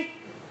somebody,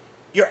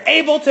 you're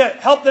able to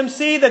help them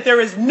see that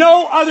there is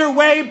no other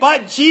way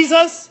but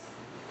Jesus.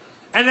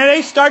 And then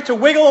they start to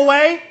wiggle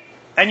away.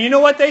 And you know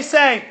what they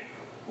say?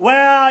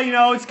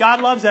 Well, it's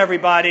God loves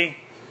everybody.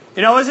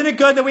 Isn't it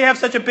good that we have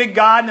such a big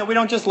God and that we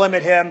don't just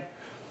limit him?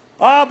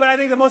 Oh, but I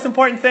think the most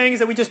important thing is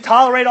that we just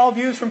tolerate all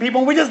views from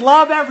people and we just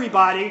love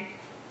everybody.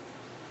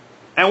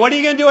 And what are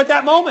you going to do at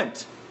that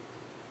moment?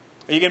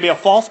 Are you going to be a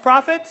false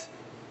prophet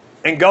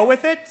and go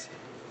with it?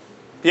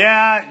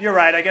 Yeah, you're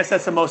right. I guess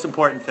that's the most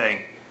important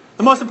thing.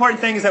 The most important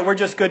thing is that we're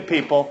just good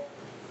people.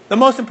 The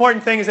most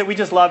important thing is that we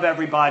just love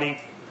everybody.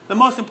 The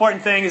most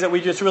important thing is that we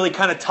just really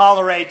kind of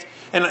tolerate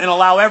and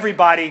allow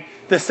everybody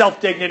the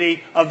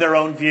self-dignity of their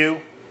own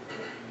view.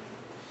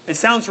 It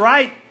sounds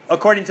right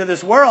according to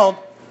this world,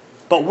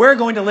 but we're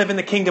going to live in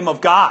the kingdom of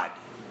God.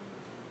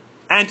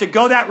 And to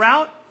go that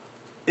route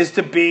is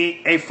to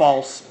be a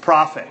false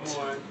prophet.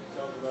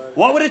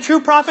 What would a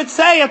true prophet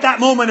say at that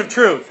moment of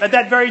truth, at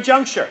that very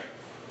juncture?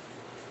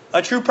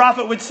 A true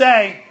prophet would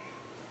say,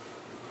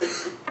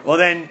 well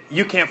then,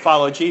 you can't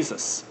follow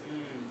Jesus.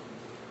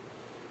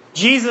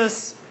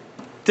 Jesus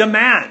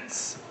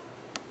demands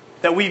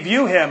that we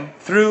view him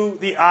through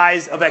the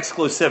eyes of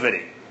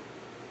exclusivity.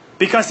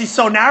 Because he's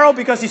so narrow?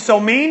 Because he's so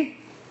mean?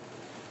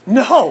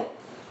 No.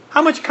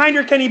 How much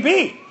kinder can he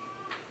be?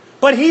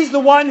 But he's the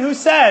one who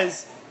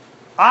says,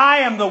 I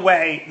am the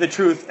way, the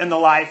truth, and the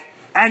life,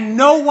 and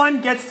no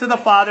one gets to the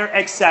Father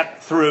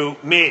except through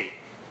me.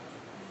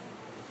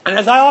 And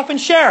as I often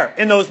share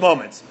in those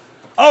moments,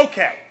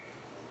 okay,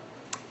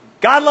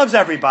 God loves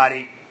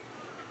everybody,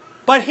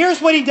 but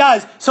here's what he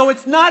does. So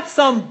it's not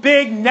some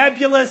big,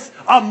 nebulous,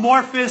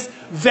 amorphous,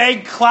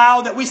 vague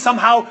cloud that we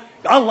somehow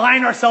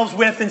align ourselves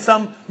with in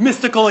some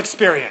mystical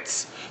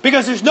experience.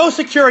 Because there's no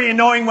security in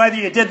knowing whether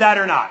you did that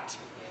or not.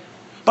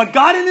 But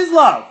God in his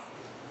love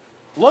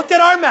looked at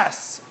our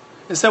mess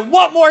and said,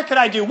 what more could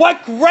I do?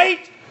 What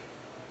great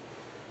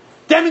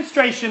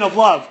demonstration of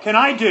love can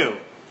I do?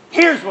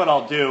 Here's what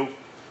I'll do.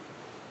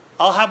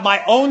 I'll have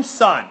my own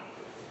son,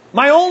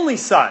 my only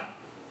son,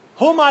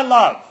 whom I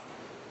love,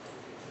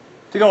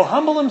 to go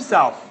humble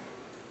himself,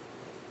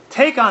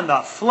 take on the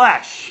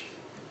flesh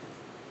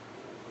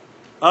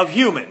of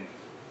human,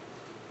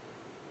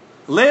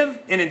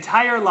 live an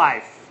entire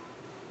life,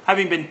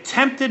 having been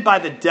tempted by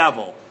the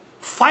devil,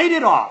 fight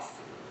it off,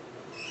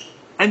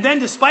 and then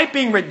despite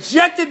being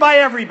rejected by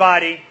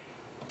everybody,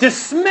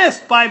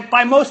 dismissed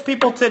by most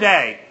people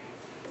today,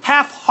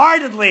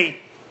 half-heartedly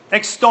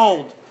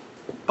extolled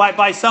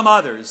by some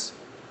others,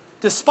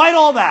 despite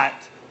all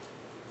that,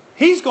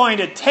 he's going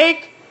to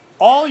take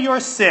all your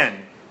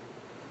sin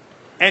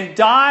and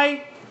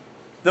die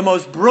the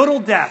most brutal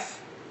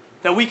death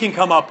that we can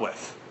come up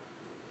with.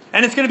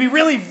 And it's going to be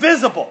really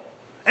visible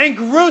and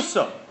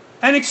gruesome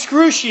and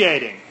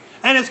excruciating.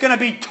 And it's going to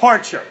be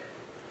torture.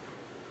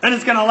 And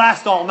it's going to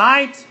last all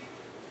night.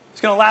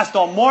 It's going to last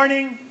all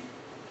morning.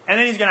 And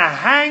then he's going to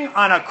hang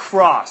on a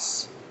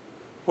cross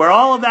where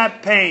all of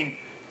that pain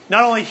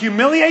not only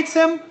humiliates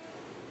him,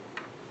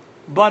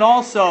 but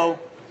also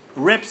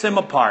rips him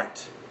apart.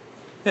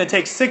 It's going to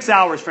take 6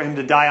 hours for him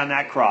to die on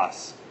that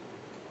cross.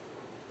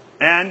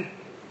 And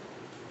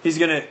he's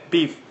going to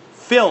be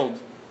filled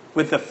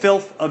with the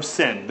filth of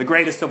sin, the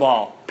greatest of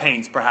all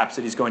pains, perhaps,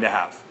 that he's going to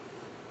have.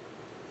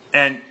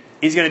 And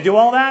he's going to do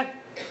all that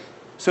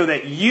so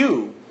that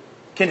you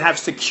can have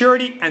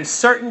security and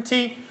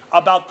certainty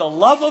about the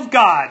love of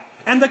God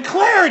and the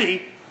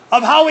clarity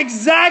of how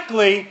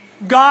exactly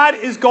God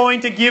is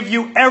going to give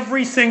you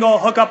every single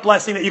hookup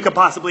blessing that you could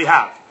possibly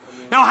have.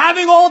 Now,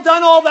 having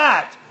done all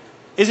that,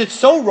 is it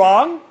so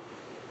wrong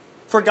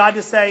for God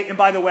to say, and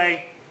by the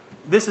way,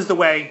 this is the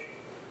way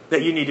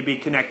that you need to be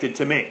connected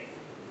to me?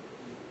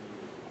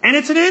 And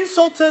it's an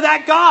insult to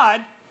that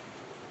God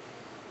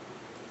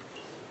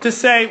to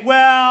say,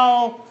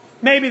 well,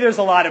 maybe there's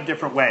a lot of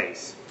different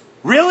ways.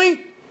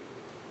 Really?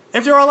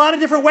 If there are a lot of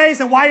different ways,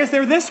 then why is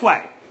there this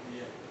way?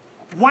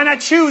 Why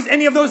not choose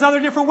any of those other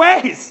different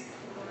ways?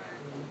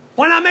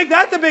 Why not make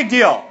that the big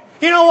deal?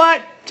 You know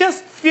what?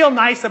 Just feel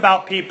nice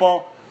about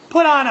people.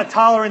 Put on a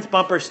tolerance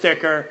bumper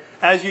sticker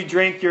as you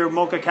drink your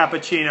mocha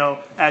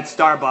cappuccino at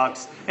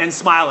Starbucks and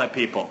smile at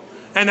people.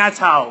 And that's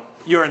how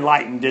you're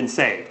enlightened and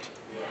saved.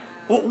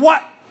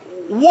 What?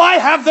 Why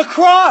have the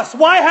cross?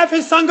 Why have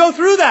his son go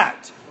through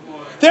that?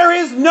 There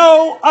is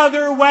no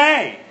other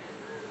way.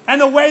 And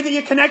the way that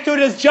you connect to it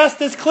is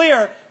just as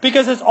clear,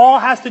 because this all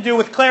has to do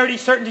with clarity,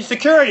 certainty,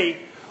 security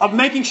of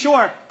making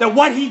sure that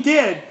what he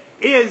did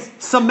is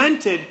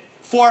cemented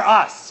for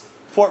us,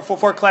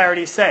 for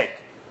clarity's sake.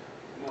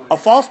 A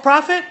false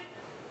prophet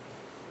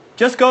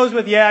just goes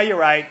with, yeah, you're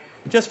right,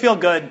 just feel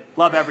good,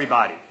 love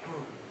everybody.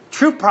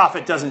 True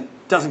prophet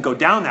doesn't go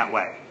down that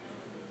way.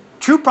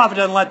 True prophet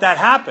doesn't let that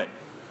happen.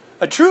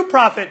 A true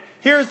prophet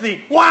hears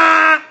the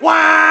wah,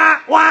 wah,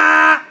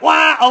 wah,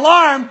 wah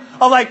alarm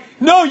of like,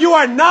 no, you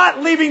are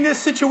not leaving this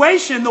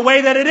situation the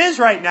way that it is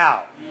right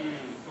now.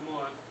 Come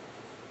on.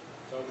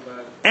 Talk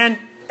about it.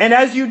 And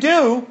as you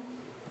do,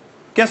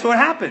 guess what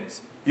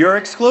happens? You're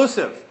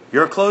exclusive.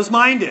 You're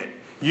closed-minded.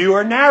 You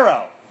are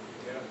narrow.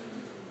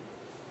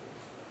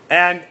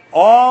 And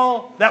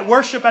all that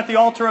worship at the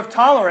altar of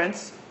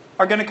tolerance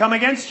are going to come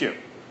against you.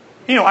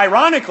 You know,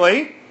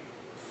 ironically,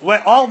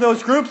 all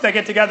those groups that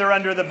get together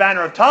under the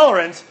banner of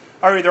tolerance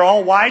are either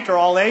all white or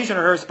all Asian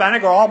or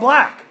Hispanic or all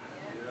black.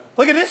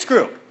 Look at this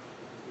group.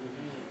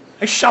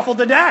 They shuffled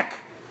the deck.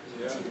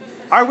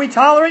 Are we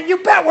tolerant?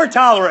 You bet we're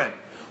tolerant.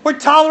 We're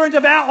tolerant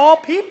of all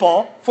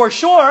people, for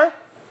sure.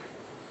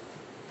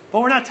 But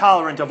we're not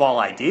tolerant of all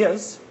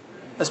ideas,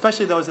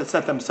 especially those that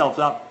set themselves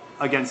up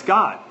against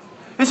God.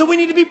 And so we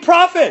need to be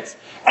prophets.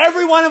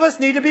 Every one of us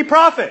need to be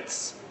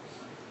prophets.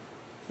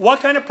 What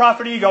kind of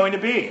prophet are you going to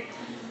be?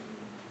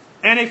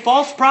 And a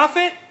false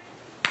prophet?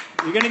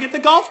 You're going to get the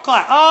golf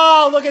clap.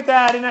 Oh, look at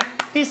that. And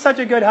he's such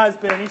a good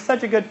husband. He's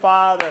such a good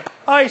father.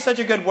 Oh, he's such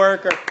a good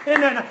worker.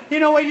 And you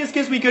know what? He just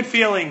gives me good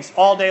feelings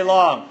all day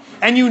long.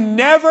 And you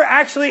never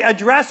actually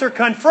address or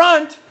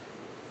confront.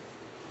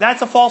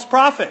 That's a false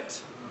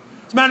prophet.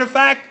 As a matter of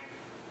fact,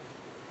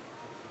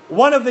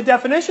 one of the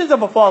definitions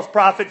of a false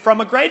prophet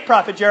from a great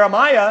prophet,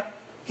 Jeremiah,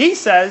 he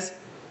says,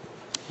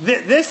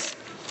 this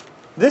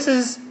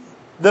is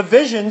the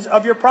visions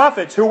of your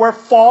prophets who were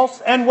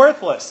false and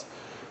worthless.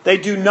 They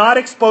do not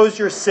expose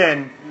your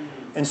sin,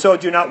 and so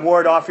do not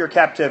ward off your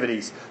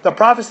captivities. The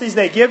prophecies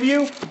they give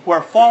you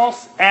were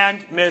false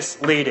and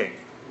misleading.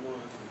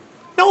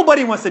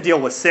 Nobody wants to deal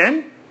with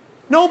sin.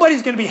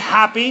 Nobody's going to be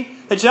happy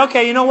that,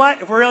 okay, you know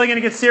what? If we're really going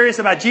to get serious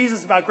about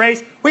Jesus, about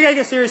grace, we got to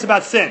get serious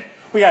about sin.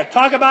 We got to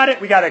talk about it.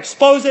 We got to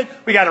expose it.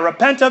 We got to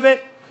repent of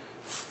it.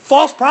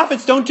 False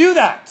prophets don't do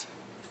that.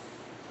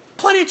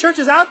 Plenty of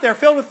churches out there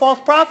filled with false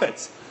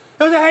prophets.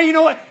 They'll say, hey, you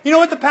know what? You know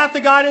what the path to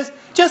God is?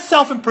 Just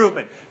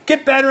self-improvement.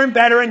 Get better and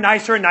better and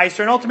nicer, and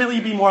ultimately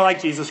be more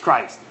like Jesus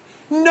Christ.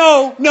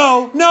 No,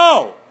 no,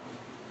 no.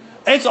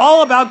 It's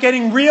all about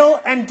getting real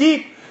and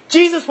deep.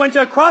 Jesus went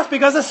to a cross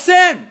because of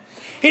sin.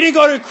 He didn't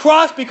go to the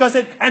cross because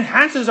it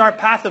enhances our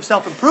path of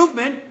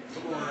self-improvement.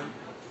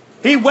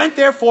 He went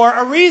there for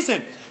a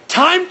reason.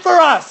 Time for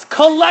us,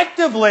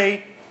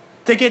 collectively,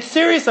 to get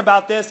serious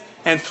about this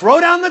and throw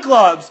down the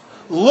gloves,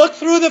 look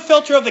through the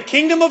filter of the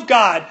kingdom of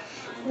God,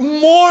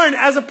 mourn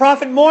as a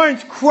prophet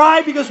mourns,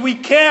 cry because we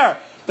care.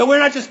 That we're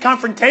not just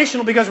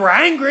confrontational because we're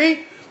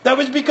angry. That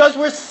was because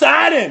we're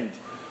saddened.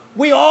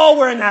 We all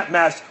were in that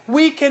mess.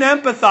 We can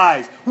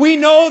empathize. We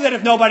know that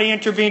if nobody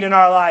intervened in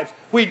our lives,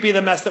 we'd be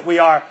the mess that we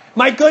are.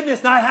 My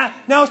goodness, now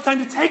it's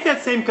time to take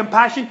that same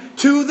compassion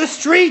to the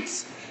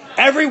streets.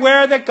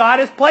 Everywhere that God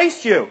has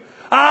placed you.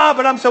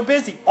 But I'm so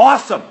busy.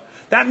 Awesome.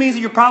 That means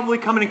that you're probably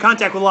coming in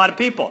contact with a lot of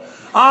people.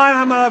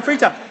 I'm a free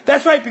time.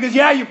 That's right, because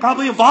you're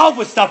probably involved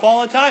with stuff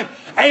all the time.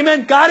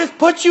 Amen. God has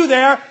put you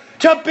there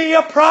to be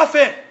a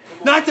prophet.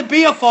 Not to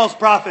be a false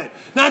prophet.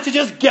 Not to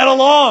just get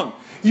along.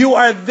 You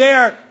are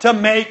there to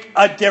make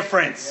a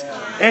difference.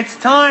 It's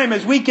time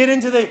as we get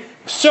into the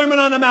Sermon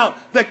on the Mount,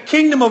 the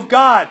kingdom of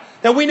God,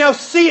 that we now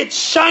see it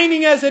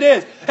shining as it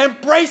is.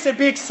 Embrace it.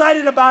 Be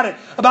excited about it.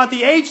 About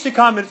the age to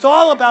come. It's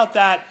all about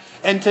that.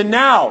 And to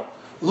now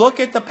look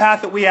at the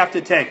path that we have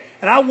to take.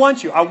 And I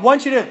want you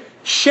to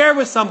share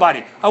with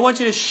somebody. I want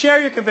you to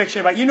share your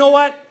conviction about, you know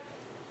what?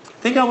 I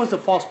think I was a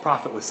false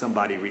prophet with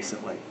somebody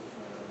recently.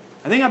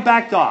 I think I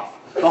backed off.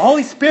 The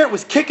Holy Spirit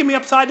was kicking me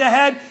upside the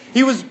head.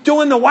 He was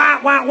doing the wah,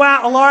 wah,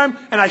 wah alarm,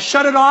 and I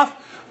shut it off.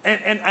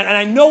 And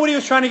I know what he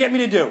was trying to get me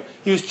to do.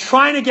 He was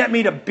trying to get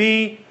me to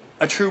be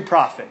a true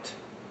prophet.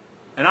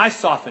 And I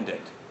softened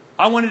it.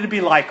 I wanted to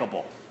be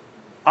likable.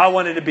 I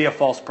wanted to be a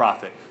false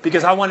prophet.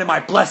 Because I wanted my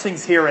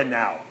blessings here and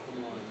now.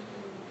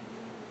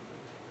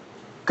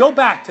 Go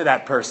back to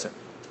that person.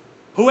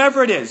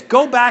 Whoever it is,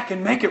 go back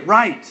and make it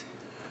right.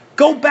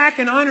 Go back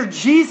and honor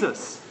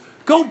Jesus.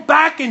 Go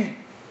back and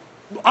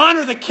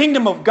honor the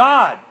kingdom of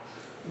God.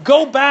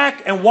 Go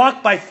back and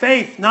walk by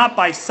faith, not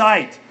by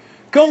sight.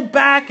 Go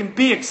back and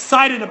be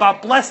excited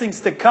about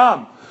blessings to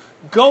come.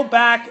 Go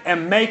back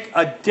and make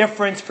a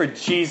difference for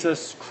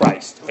Jesus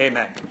Christ.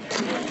 Amen.